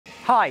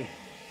Hi,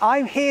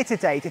 I'm here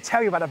today to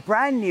tell you about a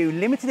brand new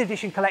limited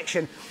edition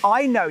collection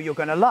I know you're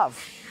going to love.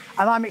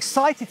 And I'm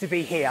excited to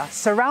be here,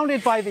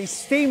 surrounded by these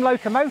steam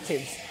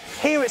locomotives,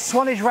 here at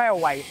Swanage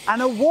Railway,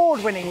 an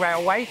award-winning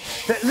railway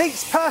that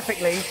links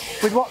perfectly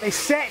with what this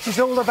set is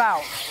all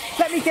about.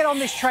 Let me get on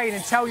this train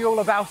and tell you all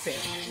about it.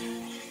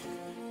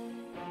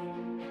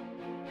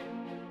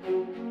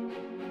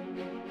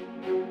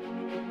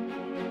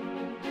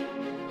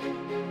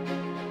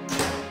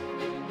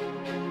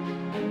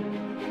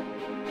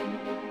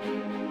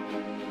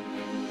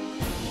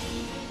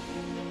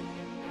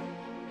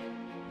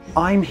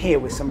 I'm here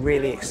with some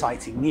really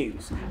exciting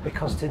news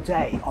because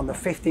today, on the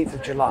 15th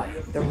of July,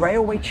 the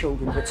Railway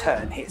Children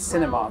return hits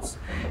cinemas.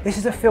 This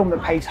is a film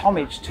that pays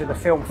homage to the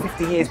film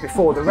 50 years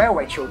before, The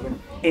Railway Children,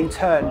 in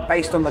turn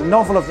based on the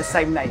novel of the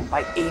same name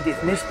by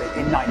Edith Nisbet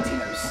in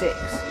 1906.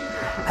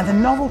 And the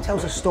novel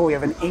tells a story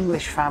of an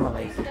English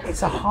family.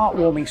 It's a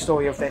heartwarming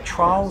story of their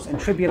trials and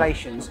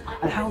tribulations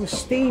and how the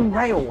steam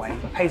railway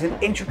plays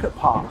an intricate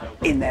part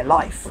in their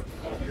life.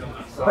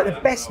 But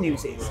the best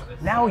news is,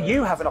 now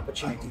you have an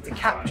opportunity to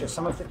capture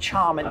some of the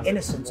charm and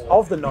innocence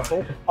of the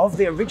novel, of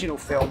the original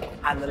film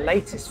and the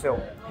latest film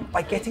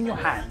by getting your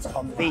hands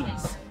on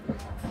these.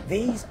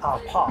 These are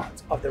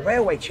part of the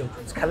Railway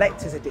Children's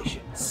Collector's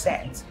Edition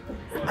set,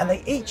 and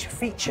they each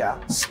feature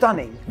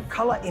stunning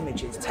colour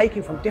images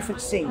taken from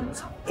different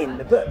scenes in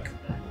the book.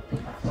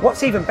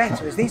 What's even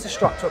better is these are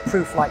struck to a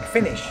proof-like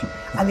finish,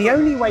 and the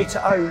only way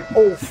to own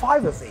all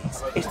 5 of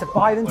these is to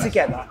buy them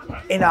together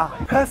in a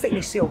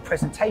perfectly sealed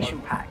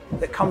presentation pack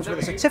that comes with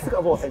a certificate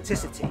of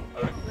authenticity.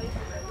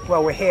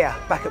 Well, we're here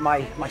back at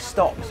my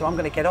stop, so I'm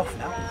going to get off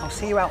now. I'll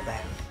see you out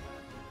there.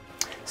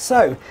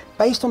 So,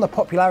 based on the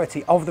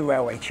popularity of the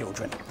Railway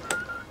Children,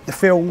 the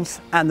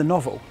films and the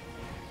novel,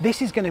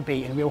 this is going to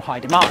be in real high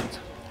demand.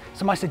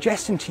 So my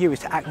suggestion to you is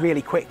to act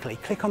really quickly.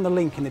 Click on the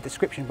link in the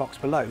description box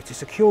below to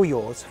secure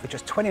yours for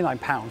just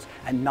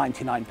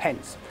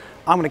 £29.99.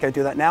 I'm going to go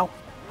do that now,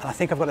 and I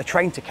think I've got a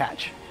train to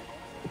catch.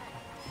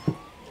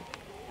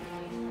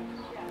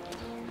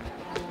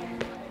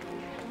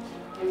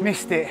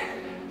 Missed it.